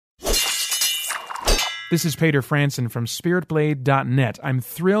This is Peter Franson from SpiritBlade.net. I'm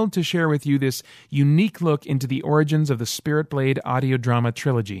thrilled to share with you this unique look into the origins of the Spirit Blade audio drama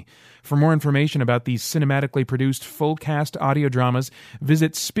trilogy. For more information about these cinematically produced full-cast audio dramas,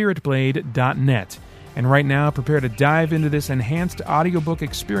 visit SpiritBlade.net. And right now, prepare to dive into this enhanced audiobook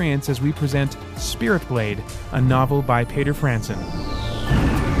experience as we present Spirit Blade, a novel by Peter Franson.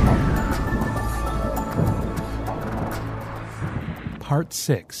 Part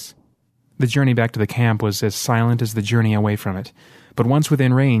 6. The journey back to the camp was as silent as the journey away from it. But once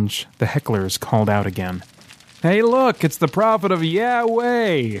within range, the hecklers called out again. "Hey, look, it's the prophet of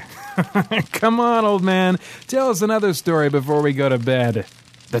Yahweh! Come on, old man, tell us another story before we go to bed."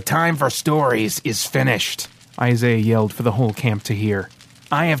 "The time for stories is finished," Isaiah yelled for the whole camp to hear.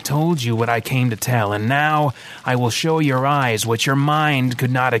 "I have told you what I came to tell, and now I will show your eyes what your mind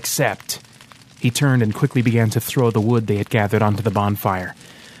could not accept." He turned and quickly began to throw the wood they had gathered onto the bonfire.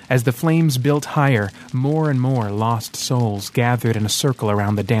 As the flames built higher, more and more lost souls gathered in a circle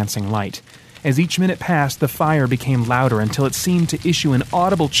around the dancing light. As each minute passed, the fire became louder until it seemed to issue an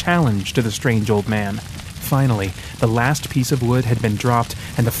audible challenge to the strange old man. Finally, the last piece of wood had been dropped,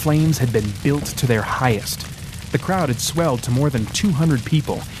 and the flames had been built to their highest. The crowd had swelled to more than 200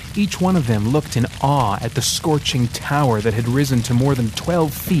 people. Each one of them looked in awe at the scorching tower that had risen to more than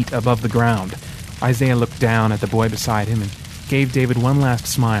 12 feet above the ground. Isaiah looked down at the boy beside him and gave David one last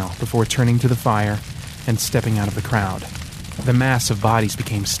smile before turning to the fire and stepping out of the crowd. The mass of bodies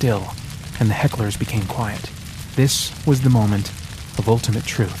became still, and the hecklers became quiet. This was the moment of ultimate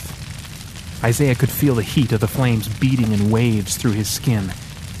truth. Isaiah could feel the heat of the flames beating in waves through his skin.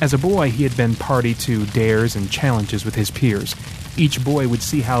 As a boy, he had been party to dares and challenges with his peers. Each boy would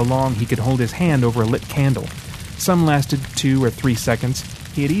see how long he could hold his hand over a lit candle. Some lasted 2 or 3 seconds.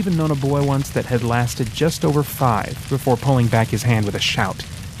 He had even known a boy once that had lasted just over 5 before pulling back his hand with a shout.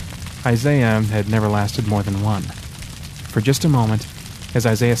 Isaiah had never lasted more than 1. For just a moment, as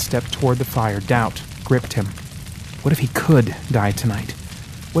Isaiah stepped toward the fire, doubt gripped him. What if he could die tonight?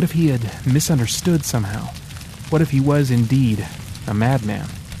 What if he had misunderstood somehow? What if he was indeed a madman?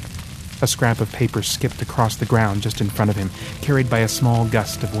 A scrap of paper skipped across the ground just in front of him, carried by a small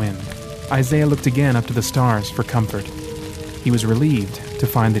gust of wind. Isaiah looked again up to the stars for comfort. He was relieved to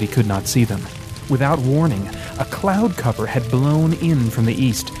find that he could not see them. Without warning, a cloud cover had blown in from the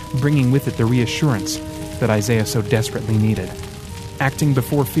east, bringing with it the reassurance that Isaiah so desperately needed. Acting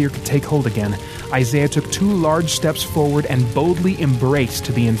before fear could take hold again, Isaiah took 2 large steps forward and boldly embraced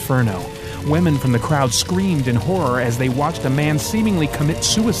the inferno. Women from the crowd screamed in horror as they watched a man seemingly commit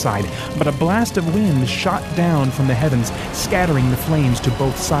suicide, but a blast of wind shot down from the heavens, scattering the flames to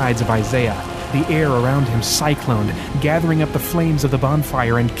both sides of Isaiah. The air around him cycloned, gathering up the flames of the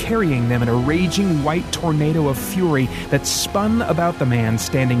bonfire and carrying them in a raging white tornado of fury that spun about the man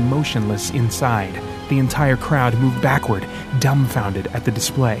standing motionless inside. The entire crowd moved backward, dumbfounded at the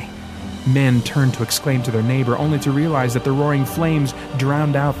display. Men turned to exclaim to their neighbor, only to realize that the roaring flames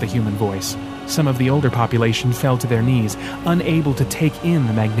drowned out the human voice. Some of the older population fell to their knees, unable to take in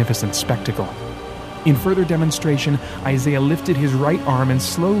the magnificent spectacle. In further demonstration, Isaiah lifted his right arm and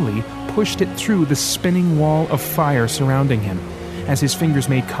slowly pushed it through the spinning wall of fire surrounding him. As his fingers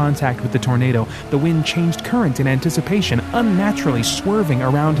made contact with the tornado, the wind changed current in anticipation, unnaturally swerving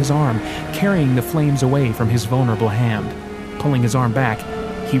around his arm, carrying the flames away from his vulnerable hand. Pulling his arm back,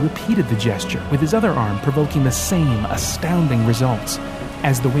 he repeated the gesture with his other arm, provoking the same astounding results.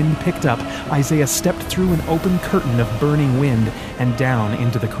 As the wind picked up, Isaiah stepped through an open curtain of burning wind and down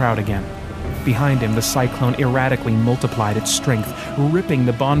into the crowd again. Behind him, the cyclone erratically multiplied its strength, ripping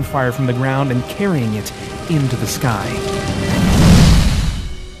the bonfire from the ground and carrying it into the sky.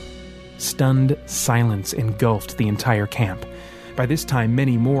 Stunned silence engulfed the entire camp. By this time,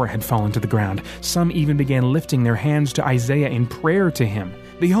 many more had fallen to the ground. Some even began lifting their hands to Isaiah in prayer to him.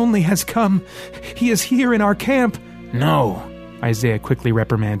 "The Only has come! He is here in our camp!" "No," Isaiah quickly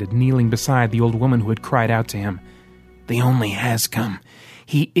reprimanded, kneeling beside the old woman who had cried out to him. "The Only has come.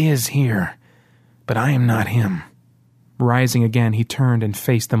 He is here. But I am not him." Rising again, he turned and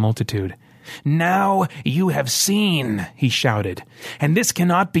faced the multitude. "Now you have seen," he shouted, "and this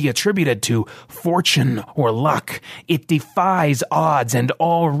cannot be attributed to fortune or luck. It defies odds and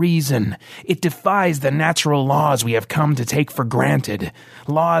all reason. It defies the natural laws we have come to take for granted,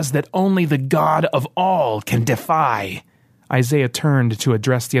 laws that only the God of all can defy." Isaiah turned to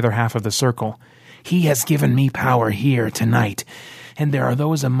address the other half of the circle. "He has given me power here tonight, and there are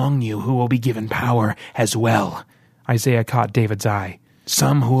those among you who will be given power as well." Isaiah caught David's eye.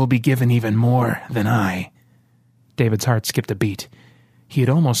 "Some who will be given even more than I." David's heart skipped a beat. He had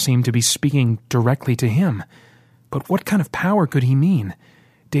almost seemed to be speaking directly to him. But what kind of power could he mean?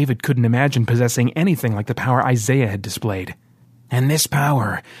 David couldn't imagine possessing anything like the power Isaiah had displayed. And this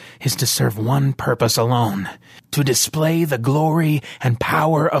power is to serve one purpose alone, to display the glory and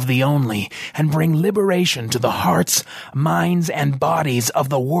power of the Only, and bring liberation to the hearts, minds, and bodies of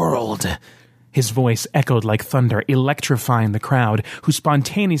the world. His voice echoed like thunder, electrifying the crowd, who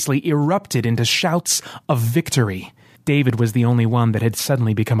spontaneously erupted into shouts of victory. David was the only one that had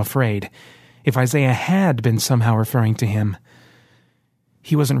suddenly become afraid. If Isaiah had been somehow referring to him,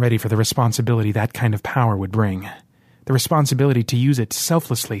 he wasn't ready for the responsibility that kind of power would bring. The responsibility to use it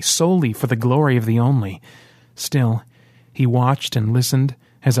selflessly, solely for the glory of the Only. Still, he watched and listened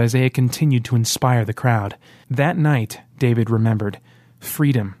as Isaiah continued to inspire the crowd. That night, David remembered,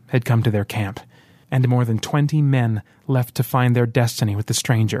 freedom had come to their camp, and more than 20 men left to find their destiny with the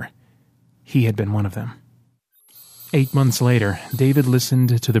stranger. He had been one of them. 8 months later, David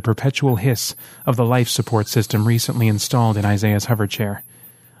listened to the perpetual hiss of the life support system recently installed in Isaiah's hover chair.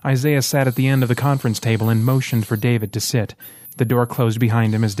 Isaiah sat at the end of the conference table and motioned for David to sit. The door closed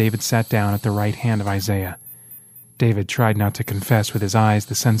behind him as David sat down at the right hand of Isaiah. David tried not to confess with his eyes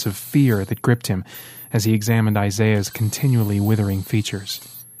the sense of fear that gripped him as he examined Isaiah's continually withering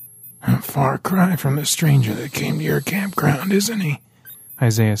features. A far cry from the stranger that came to your campground, isn't he?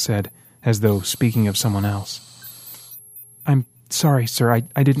 Isaiah said, as though speaking of someone else. I'm sorry, sir.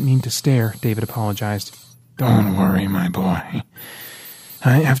 I didn't mean to stare, David apologized. Don't worry, my boy.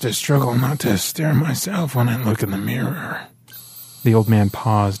 I have to struggle not to stare myself when I look in the mirror. The old man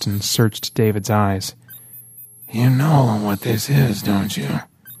paused and searched David's eyes. You know what this is, don't you?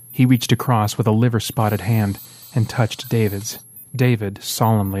 He reached across with a liver-spotted hand and touched David's. David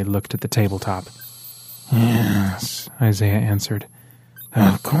solemnly looked at the tabletop. Yes, Isaiah answered.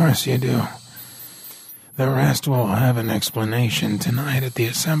 Of course you do. The rest will have an explanation tonight at the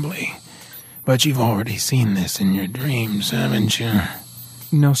assembly. But you've already seen this in your dreams, haven't you?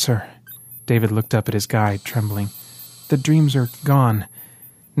 No, sir. David looked up at his guide, trembling. The dreams are gone.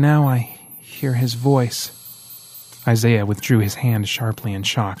 Now I hear his voice. Isaiah withdrew his hand sharply in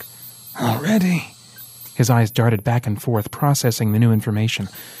shock. Already? His eyes darted back and forth, processing the new information.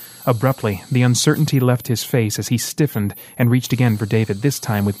 Abruptly, the uncertainty left his face as he stiffened and reached again for David, this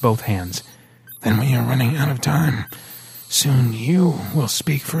time with both hands. Then we are running out of time. Soon you will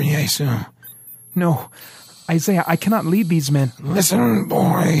speak for Yesu. No, Isaiah, I cannot lead these men. Listen,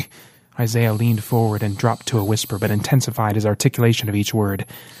 boy. Isaiah leaned forward and dropped to a whisper, but intensified his articulation of each word.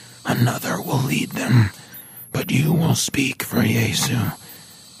 Another will lead them, but you will speak for Yesu.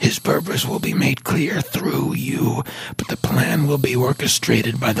 His purpose will be made clear through you, but the plan will be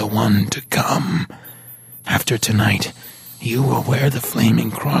orchestrated by the one to come. After tonight, you will wear the flaming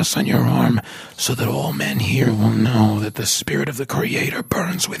cross on your arm, so that all men here will know that the Spirit of the Creator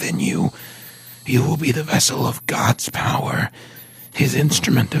burns within you. You will be the vessel of God's power, His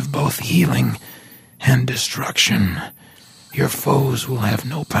instrument of both healing and destruction. Your foes will have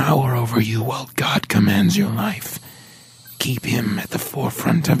no power over you while God commands your life. Keep Him at the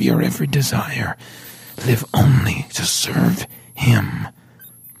forefront of your every desire. Live only to serve Him.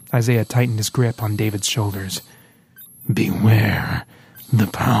 Isaiah tightened his grip on David's shoulders. Beware the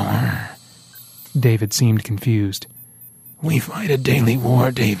power. David seemed confused. We fight a daily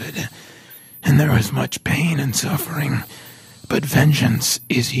war, David, and there is much pain and suffering. But vengeance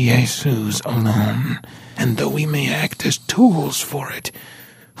is Yesu's alone, and though we may act as tools for it,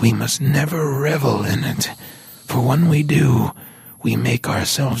 we must never revel in it. For when we do, we make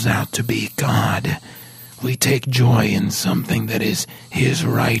ourselves out to be God. We take joy in something that is His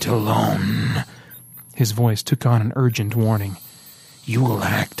right alone. His voice took on an urgent warning. You will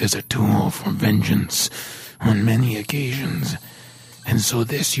act as a tool for vengeance on many occasions, and so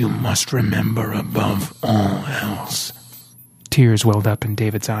this you must remember above all else. Tears welled up in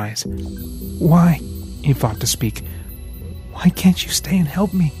David's eyes. Why? He fought to speak. Why can't you stay and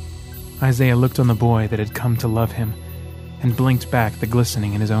help me? Isaiah looked on the boy that had come to love him and blinked back the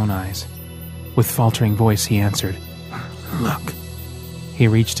glistening in his own eyes. With faltering voice, he answered, Look. He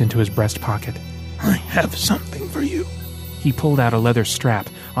reached into his breast pocket. I have something for you. He pulled out a leather strap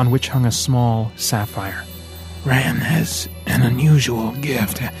on which hung a small sapphire. Ran has an unusual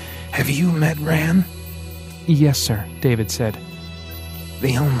gift. Have you met Ran? Yes, sir, David said.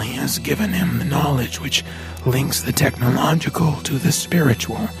 The Only has given him the knowledge which links the technological to the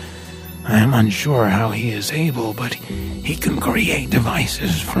spiritual. I am unsure how he is able, but he can create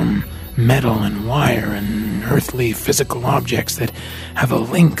devices from metal and wire and earthly physical objects that have a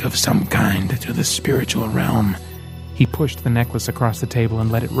link of some kind to the spiritual realm. He pushed the necklace across the table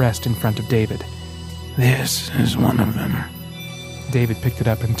and let it rest in front of David. This is one of them. David picked it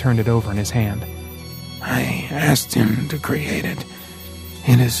up and turned it over in his hand. I asked him to create it,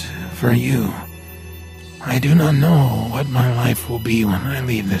 It is for you. I do not know what my life will be when I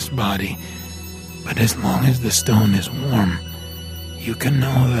leave this body, but as long as the stone is warm, you can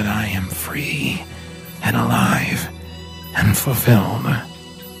know that I am free and alive and fulfilled."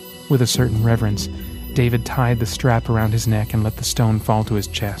 With a certain reverence, David tied the strap around his neck and let the stone fall to his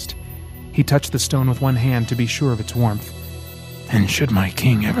chest. He touched the stone with one hand to be sure of its warmth. "And should my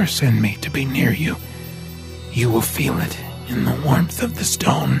king ever send me to be near you, you will feel it in the warmth of the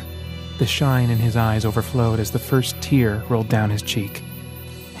stone." The shine in his eyes overflowed as the first tear rolled down his cheek.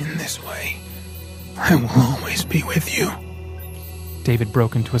 "In this way, I will always be with you." David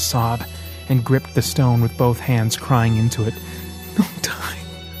broke into a sob and gripped the stone with both hands, crying into it. "No time.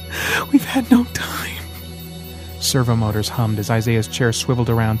 We've had no time." Servo motors hummed as Isaiah's chair swiveled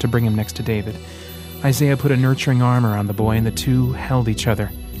around to bring him next to David. Isaiah put a nurturing arm around the boy, and the two held each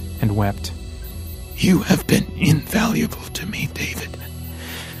other and wept. "You have been invaluable to me, David,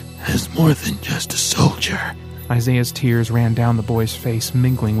 as more than just a soldier." Isaiah's tears ran down the boy's face,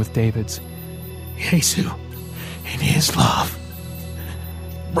 mingling with David's. "Jesu, in his love,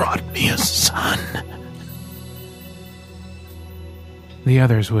 brought me a son." The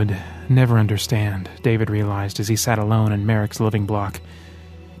others would never understand, David realized as he sat alone in Merrick's living block.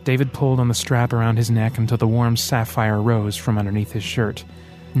 David pulled on the strap around his neck until the warm sapphire rose from underneath his shirt.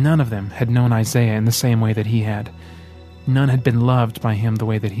 None of them had known Isaiah in the same way that he had. None had been loved by him the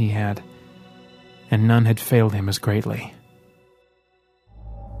way that he had. And none had failed him as greatly.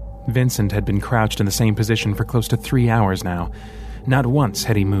 Vincent had been crouched in the same position for close to 3 hours now. Not once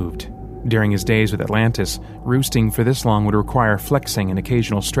had he moved. During his days with Atlantis, roosting for this long would require flexing and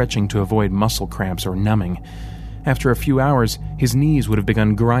occasional stretching to avoid muscle cramps or numbing. After a few hours, his knees would have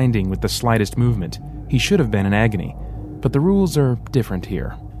begun grinding with the slightest movement. He should have been in agony. But the rules are different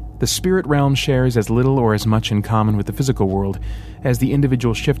here. The spirit realm shares as little or as much in common with the physical world as the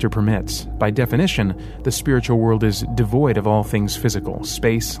individual shifter permits. By definition, the spiritual world is devoid of all things physical.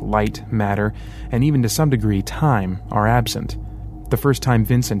 Space, light, matter, and even to some degree time are absent. The first time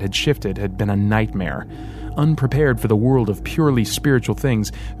Vincent had shifted had been a nightmare. Unprepared for the world of purely spiritual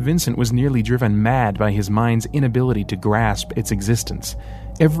things, Vincent was nearly driven mad by his mind's inability to grasp its existence.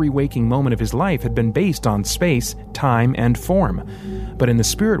 Every waking moment of his life had been based on space, time, and form. But in the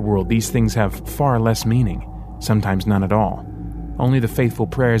spirit world, these things have far less meaning, sometimes none at all. Only the faithful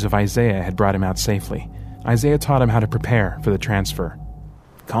prayers of Isaiah had brought him out safely. Isaiah taught him how to prepare for the transfer.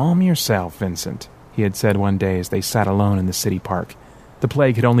 "Calm yourself, Vincent," he had said one day as they sat alone in the city park. The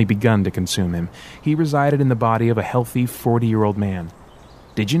plague had only begun to consume him. He resided in the body of a healthy 40-year-old man.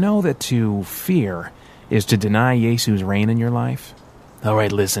 "Did you know that to fear is to deny Jesu's reign in your life?" "All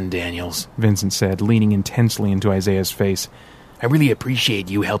right, listen, Daniels," Vincent said, leaning intensely into Isaiah's face. "I really appreciate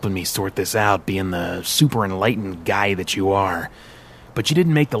you helping me sort this out, being the super enlightened guy that you are. But you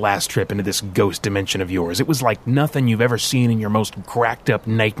didn't make the last trip into this ghost dimension of yours. It was like nothing you've ever seen in your most cracked-up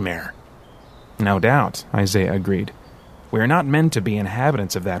nightmare." "No doubt," Isaiah agreed. "We are not meant to be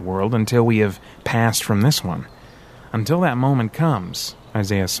inhabitants of that world until we have passed from this one. Until that moment comes,"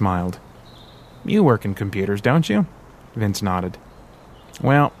 Isaiah smiled. "You work in computers, don't you?" Vince nodded.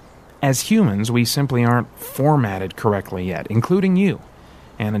 "Well, as humans, we simply aren't formatted correctly yet, including you.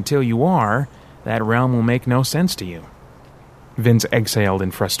 And until you are, that realm will make no sense to you." Vince exhaled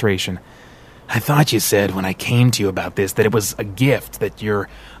in frustration. "I thought you said when I came to you about this that it was a gift, that your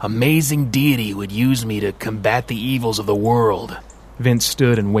amazing deity would use me to combat the evils of the world." Vince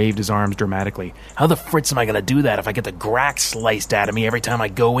stood and waved his arms dramatically. "How the fritz am I going to do that if I get the grack sliced out of me every time I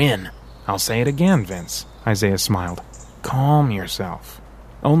go in?" "I'll say it again, Vince," Isaiah smiled. "Calm yourself."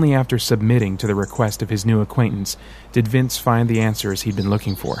 Only after submitting to the request of his new acquaintance did Vince find the answers he'd been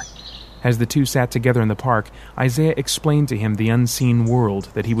looking for. As the two sat together in the park, Isaiah explained to him the unseen world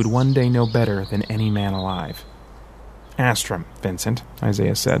that he would one day know better than any man alive. "Astrum, Vincent,"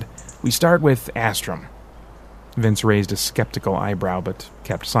 Isaiah said. "We start with Astrum." Vince raised a skeptical eyebrow, but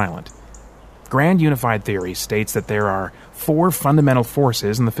kept silent. "Grand Unified Theory states that there are 4 fundamental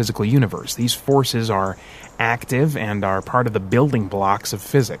forces in the physical universe. These forces are active and are part of the building blocks of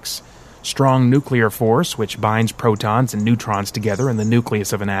physics. Strong nuclear force, which binds protons and neutrons together in the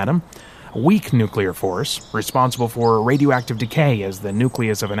nucleus of an atom. Weak nuclear force, responsible for radioactive decay as the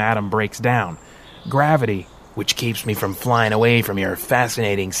nucleus of an atom breaks down. Gravity, which keeps me from flying away from your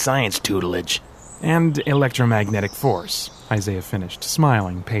fascinating science tutelage. And electromagnetic force," Isaiah finished,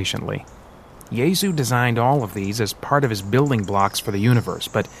 smiling patiently. "Jesu designed all of these as part of his building blocks for the universe,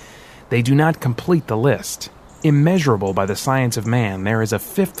 but they do not complete the list. Immeasurable by the science of man, there is a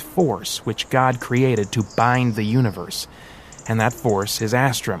 5th force which God created to bind the universe, and that force is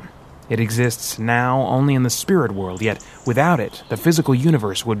Astrum. It exists now only in the spirit world, yet without it, the physical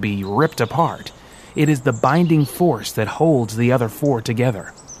universe would be ripped apart. It is the binding force that holds the other four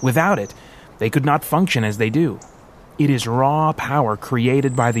together. Without it, they could not function as they do. It is raw power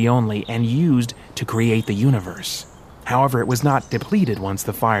created by the Only and used to create the universe. However, it was not depleted once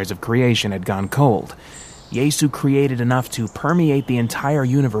the fires of creation had gone cold. Yesu created enough to permeate the entire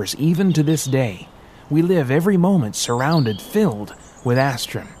universe even to this day. We live every moment surrounded, filled with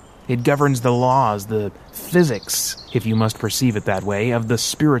Astrum. It governs the laws, the physics, if you must perceive it that way, of the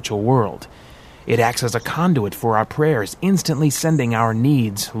spiritual world. It acts as a conduit for our prayers, instantly sending our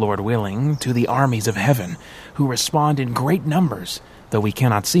needs, Lord willing, to the armies of heaven, who respond in great numbers, though we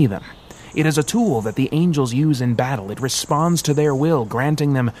cannot see them. It is a tool that the angels use in battle. It responds to their will,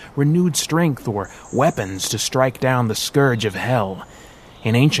 granting them renewed strength or weapons to strike down the scourge of hell.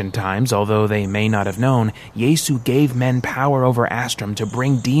 In ancient times, although they may not have known, Yesu gave men power over Astrum to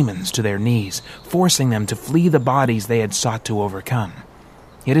bring demons to their knees, forcing them to flee the bodies they had sought to overcome.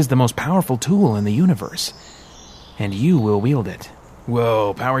 It is the most powerful tool in the universe, and you will wield it.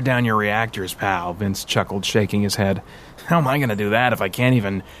 Whoa, power down your reactors, pal, Vince chuckled, shaking his head. How am I going to do that if I can't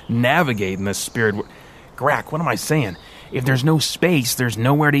even navigate in this spirit? Grack, what am I saying? If there's no space, there's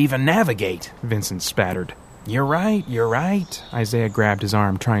nowhere to even navigate, Vincent spattered. You're right. Isaiah grabbed his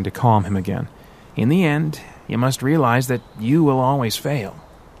arm, trying to calm him again. In the end, you must realize that you will always fail.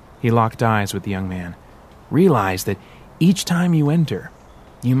 He locked eyes with the young man. Realize that each time you enter,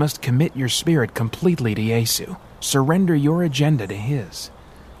 you must commit your spirit completely to Yesu. Surrender your agenda to his.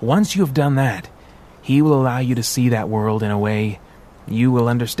 Once you have done that, he will allow you to see that world in a way you will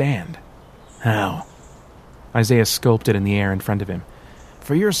understand. How? Isaiah sculpted in the air in front of him.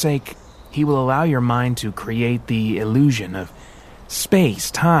 For your sake, he will allow your mind to create the illusion of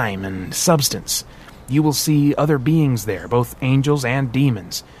space, time, and substance. You will see other beings there, both angels and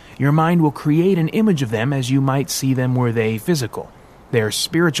demons. Your mind will create an image of them as you might see them were they physical. Their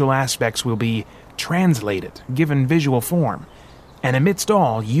spiritual aspects will be translated, given visual form. And amidst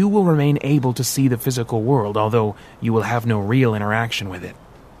all, you will remain able to see the physical world, although you will have no real interaction with it.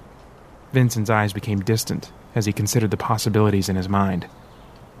 Vincent's eyes became distant as he considered the possibilities in his mind.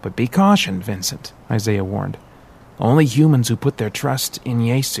 But be cautioned, Vincent, Isaiah warned. Only humans who put their trust in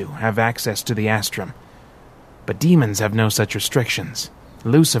Yesu have access to the Astrum. But demons have no such restrictions.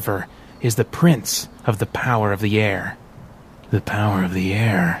 Lucifer is the prince of the power of the air. The power of the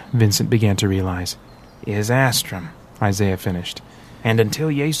air, Vincent began to realize, is Astrum, Isaiah finished. And until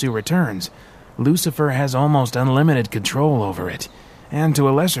Yesu returns, Lucifer has almost unlimited control over it. And to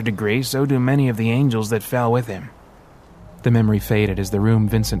a lesser degree, so do many of the angels that fell with him. The memory faded as the room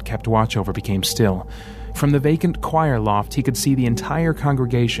Vincent kept watch over became still. From the vacant choir loft, he could see the entire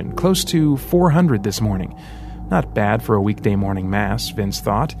congregation, close to 400 this morning. Not bad for a weekday morning mass, Vince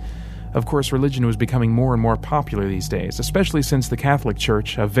thought. Of course, religion was becoming more and more popular these days, especially since the Catholic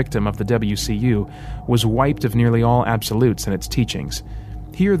Church, a victim of the WCU, was wiped of nearly all absolutes in its teachings.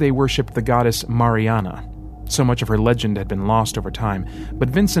 Here they worshipped the goddess Mariana. So much of her legend had been lost over time, but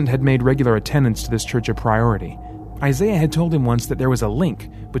Vincent had made regular attendance to this church a priority. Isaiah had told him once that there was a link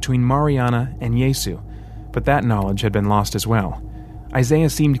between Mariana and Yesu, but that knowledge had been lost as well. Isaiah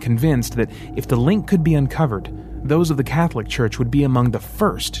seemed convinced that if the link could be uncovered, those of the Catholic Church would be among the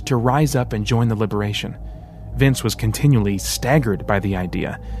first to rise up and join the liberation. Vince was continually staggered by the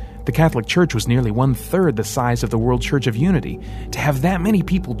idea. The Catholic Church was nearly 1/3 the size of the World Church of Unity. To have that many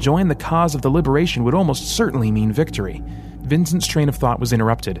people join the cause of the liberation would almost certainly mean victory. Vincent's train of thought was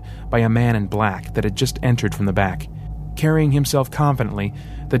interrupted by a man in black that had just entered from the back. Carrying himself confidently,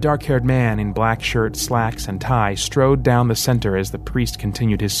 the dark-haired man in black shirt, slacks, and tie strode down the center as the priest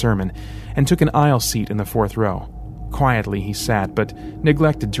continued his sermon, and took an aisle seat in the 4th row. Quietly he sat, but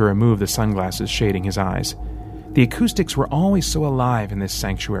neglected to remove the sunglasses shading his eyes. The acoustics were always so alive in this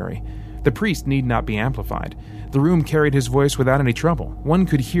sanctuary. The priest need not be amplified. The room carried his voice without any trouble. One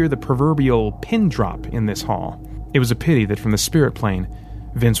could hear the proverbial pin drop in this hall. It was a pity that from the spirit plane,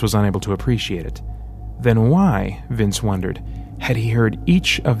 Vince was unable to appreciate it. Then why, Vince wondered, had he heard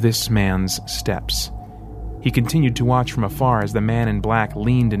each of this man's steps? He continued to watch from afar as the man in black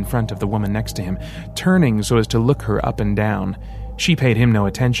leaned in front of the woman next to him, turning so as to look her up and down. She paid him no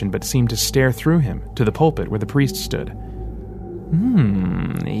attention, but seemed to stare through him to the pulpit where the priest stood.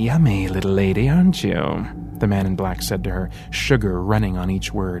 Yummy little lady, aren't you?" the man in black said to her, sugar running on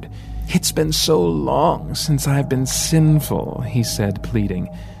each word. "It's been so long since I've been sinful," he said, pleading.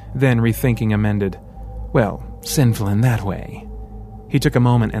 Then, rethinking, amended, "Well, sinful in that way." He took a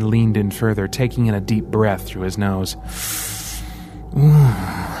moment and leaned in further, taking in a deep breath through his nose. "Ooh,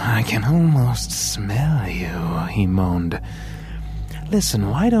 I can almost smell you," he moaned. Listen,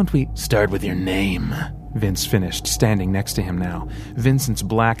 why don't we start with your name? Vince finished, standing next to him now. Vincent's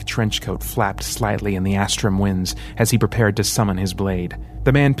black trench coat flapped slightly in the Astrum winds as he prepared to summon his blade.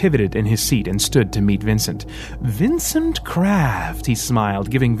 The man pivoted in his seat and stood to meet Vincent. Vincent Kraft, he smiled,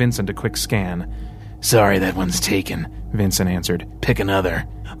 giving Vincent a quick scan. Sorry, that one's taken, Vincent answered. Pick another.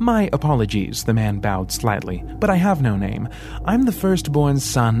 My apologies, the man bowed slightly, but I have no name. I'm the firstborn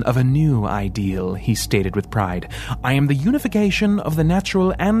son of a new ideal, he stated with pride. I am the unification of the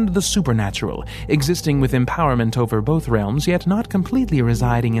natural and the supernatural, existing with empowerment over both realms, yet not completely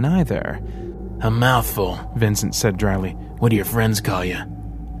residing in either. A mouthful, Vincent said dryly. What do your friends call you?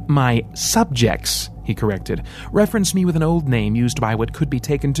 My subjects, he corrected, reference me with an old name used by what could be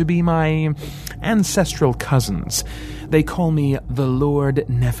taken to be my ancestral cousins. They call me the Lord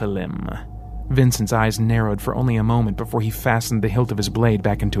Nephilim. Vincent's eyes narrowed for only a moment before he fastened the hilt of his blade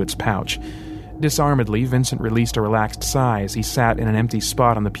back into its pouch. Disarmedly, Vincent released a relaxed sigh as he sat in an empty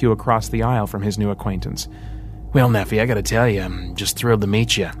spot on the pew across the aisle from his new acquaintance. Well, Neffy, I gotta tell you, I'm just thrilled to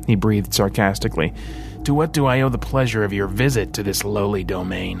meet you, he breathed sarcastically. To what do I owe the pleasure of your visit to this lowly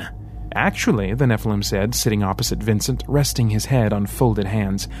domain? Actually, the Nephilim said, sitting opposite Vincent, resting his head on folded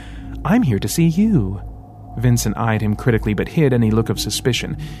hands, I'm here to see you. Vincent eyed him critically but hid any look of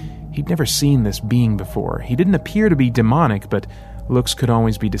suspicion. He'd never seen this being before. He didn't appear to be demonic, but looks could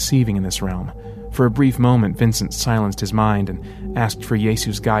always be deceiving in this realm. For a brief moment, Vincent silenced his mind and asked for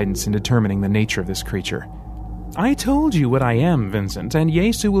Yesu's guidance in determining the nature of this creature. I told you what I am, Vincent, and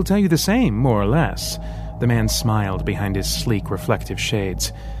Yesu will tell you the same, more or less. The man smiled behind his sleek, reflective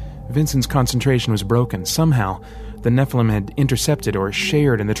shades. Vincent's concentration was broken. Somehow, the Nephilim had intercepted or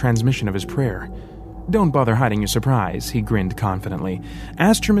shared in the transmission of his prayer. Don't bother hiding your surprise, he grinned confidently.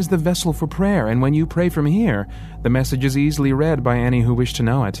 Astrum is the vessel for prayer, and when you pray from here, the message is easily read by any who wish to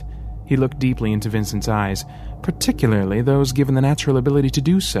know it. He looked deeply into Vincent's eyes, particularly those given the natural ability to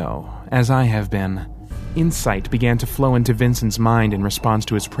do so, as I have been. Insight began to flow into Vincent's mind in response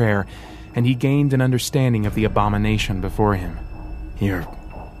to his prayer, and he gained an understanding of the abomination before him. You're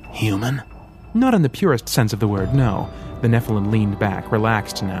human? Not in the purest sense of the word, no. The Nephilim leaned back,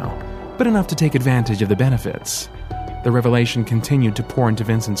 relaxed now, but enough to take advantage of the benefits. The revelation continued to pour into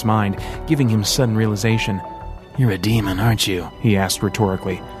Vincent's mind, giving him sudden realization. You're a demon, aren't you? He asked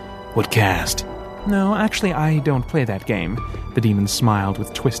rhetorically. What caste? No, actually, I don't play that game. The demon smiled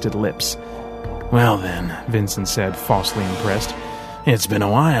with twisted lips. Well then, Vincent said, falsely impressed. It's been a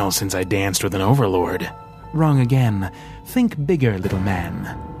while since I danced with an overlord. Wrong again. Think bigger, little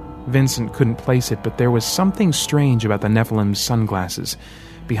man. Vincent couldn't place it, but there was something strange about the Nephilim's sunglasses.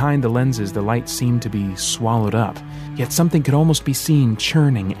 Behind the lenses, the light seemed to be swallowed up, yet something could almost be seen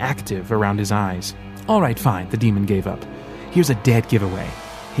churning, active, around his eyes. All right, fine, the demon gave up. Here's a dead giveaway.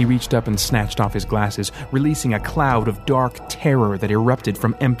 He reached up and snatched off his glasses, releasing a cloud of dark terror that erupted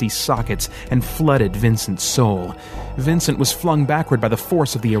from empty sockets and flooded Vincent's soul. Vincent was flung backward by the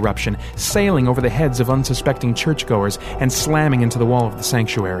force of the eruption, sailing over the heads of unsuspecting churchgoers and slamming into the wall of the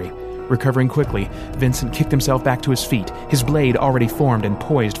sanctuary. Recovering quickly, Vincent kicked himself back to his feet, his blade already formed and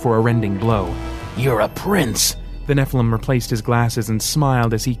poised for a rending blow. You're a prince! The Nephilim replaced his glasses and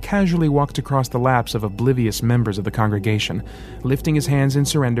smiled as he casually walked across the laps of oblivious members of the congregation. Lifting his hands in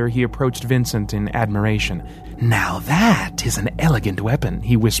surrender, he approached Vincent in admiration. Now that is an elegant weapon,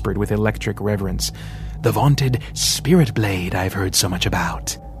 he whispered with electric reverence. The vaunted spirit blade I've heard so much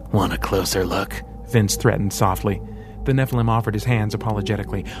about. Want a closer look? Vince threatened softly. The Nephilim offered his hands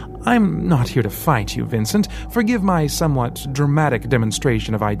apologetically. I'm not here to fight you, Vincent. Forgive my somewhat dramatic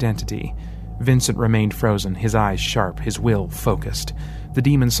demonstration of identity. Vincent remained frozen, his eyes sharp, his will focused. The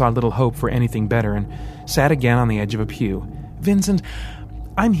demon saw little hope for anything better and sat again on the edge of a pew. Vincent,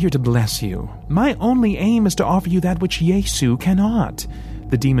 I'm here to bless you. My only aim is to offer you that which Yesu cannot.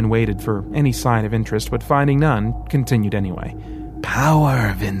 The demon waited for any sign of interest, but finding none, continued anyway.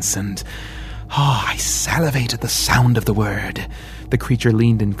 Power, Vincent. Oh, I salivate at the sound of the word. The creature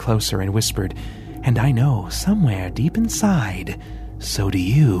leaned in closer and whispered, and I know, somewhere deep inside, so do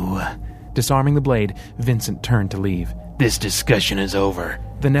you. Disarming the blade, Vincent turned to leave. This discussion is over.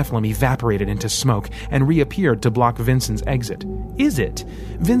 The Nephilim evaporated into smoke and reappeared to block Vincent's exit. Is it?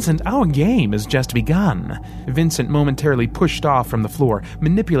 Vincent, our game has just begun. Vincent momentarily pushed off from the floor,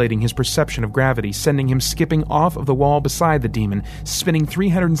 manipulating his perception of gravity, sending him skipping off of the wall beside the demon, spinning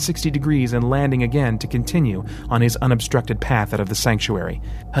 360 degrees and landing again to continue on his unobstructed path out of the sanctuary.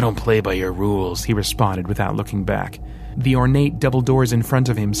 I don't play by your rules, he responded without looking back. The ornate double doors in front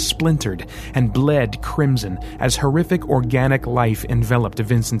of him splintered and bled crimson as horrific organic life enveloped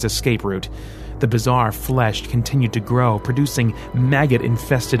Vincent's escape route. The bizarre flesh continued to grow, producing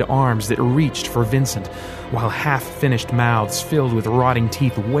maggot-infested arms that reached for Vincent, while half-finished mouths filled with rotting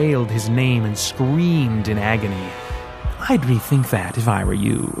teeth wailed his name and screamed in agony. "I'd rethink that if I were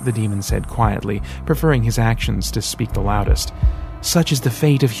you," the demon said quietly, preferring his actions to speak the loudest. "Such is the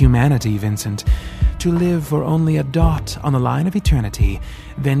fate of humanity, Vincent. To live for only a dot on the line of eternity,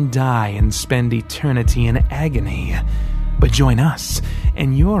 then die and spend eternity in agony. But join us,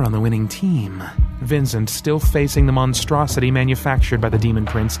 and you're on the winning team." Vincent, still facing the monstrosity manufactured by the Demon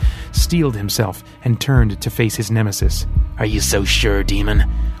Prince, steeled himself and turned to face his nemesis. "Are you so sure, Demon?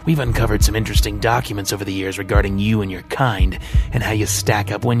 We've uncovered some interesting documents over the years regarding you and your kind, and how you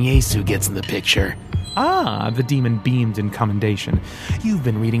stack up when Yesu gets in the picture." "Ah," the demon beamed in commendation. "You've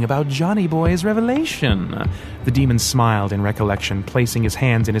been reading about Johnny Boy's revelation." The demon smiled in recollection, placing his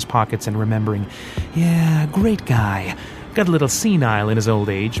hands in his pockets and remembering. "Yeah, great guy. Got a little senile in his old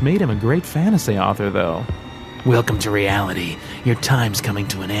age. Made him a great fantasy author, though." "Welcome to reality. Your time's coming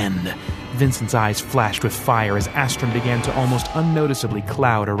to an end." Vincent's eyes flashed with fire as Astrum began to almost unnoticeably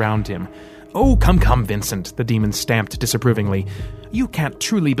cloud around him. "Oh, come, Vincent," the demon stamped disapprovingly. "You can't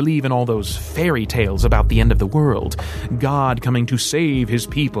truly believe in all those fairy tales about the end of the world. God coming to save his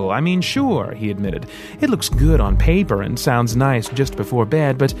people. I mean, sure," he admitted. "It looks good on paper and sounds nice just before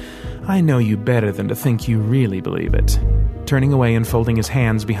bed, but I know you better than to think you really believe it." Turning away and folding his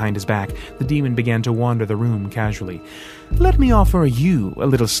hands behind his back, the demon began to wander the room casually. "Let me offer you a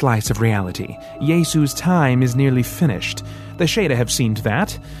little slice of reality. Yesu's time is nearly finished. The Shada have seen to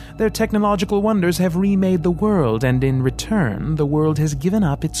that. Their technological wonders have remade the world, and in return, the world has given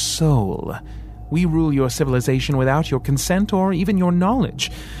up its soul. We rule your civilization without your consent or even your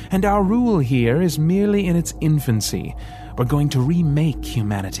knowledge, and our rule here is merely in its infancy. We're going to remake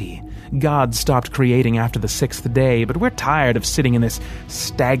humanity. God stopped creating after the 6th day, but we're tired of sitting in this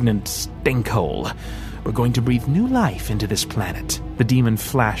stagnant stinkhole. We're going to breathe new life into this planet." The demon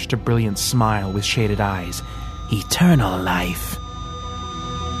flashed a brilliant smile with shaded eyes. "Eternal life."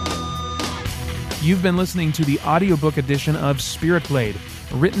 You've been listening to the audiobook edition of Spirit Blade,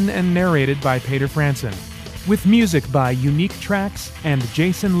 written and narrated by Peter Franson, with music by Unique Tracks and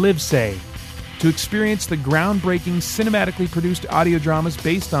Jason Livesay. To experience the groundbreaking cinematically produced audio dramas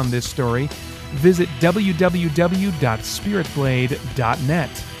based on this story, visit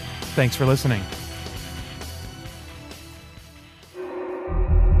www.spiritblade.net. Thanks for listening.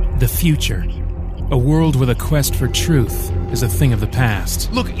 The future. A world where the quest for truth is a thing of the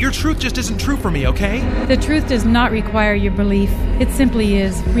past. Look, your truth just isn't true for me, okay? The truth does not require your belief. It simply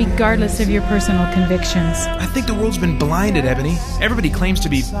is, regardless of your personal convictions. I think the world's been blinded, Ebony. Everybody claims to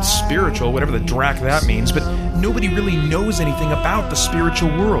be spiritual, whatever the drac that means, but nobody really knows anything about the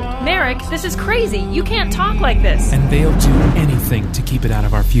spiritual world. Merrick, this is crazy. You can't talk like this. And they'll do anything to keep it out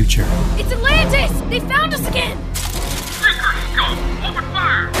of our future. It's Atlantis! They found us again! Open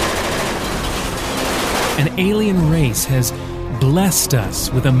fire! An alien race has blessed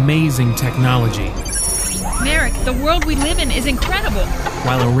us with amazing technology, Merrick, the world we live in is incredible.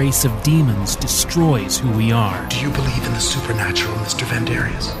 while a race of demons destroys who we are. Do you believe in the supernatural, Mr.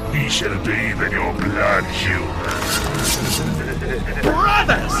 Vandarius? We shall bathe in your blood, human.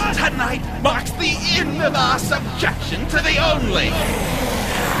 Brothers, tonight marks the end of our subjection to the Only.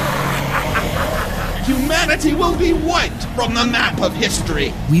 Humanity will be wiped from the map of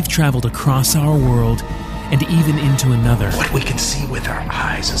history. We've traveled across our world and even into another. What we can see with our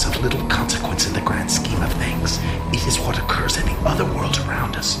eyes is of little consequence in the grand scheme of things. It is what occurs in the other worlds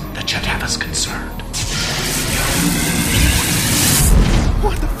around us that should have us concerned.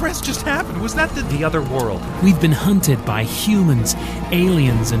 What the frick just happened? Was that the other world? We've been hunted by humans,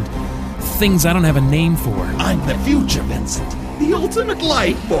 aliens, and things I don't have a name for. I'm the future, Vincent. The ultimate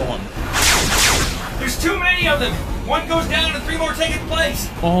life form. There's too many of them! One goes down and 3 more take its place!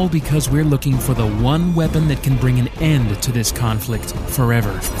 All because we're looking for the one weapon that can bring an end to this conflict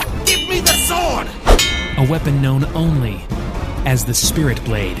forever. Give me the sword! A weapon known only as the Spirit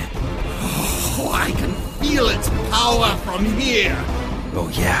Blade. Oh, I can feel its power from here. Oh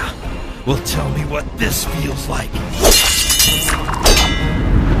yeah? Well, tell me what this feels like.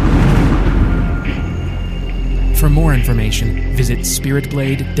 For more information, visit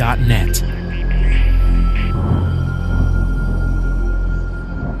spiritblade.net.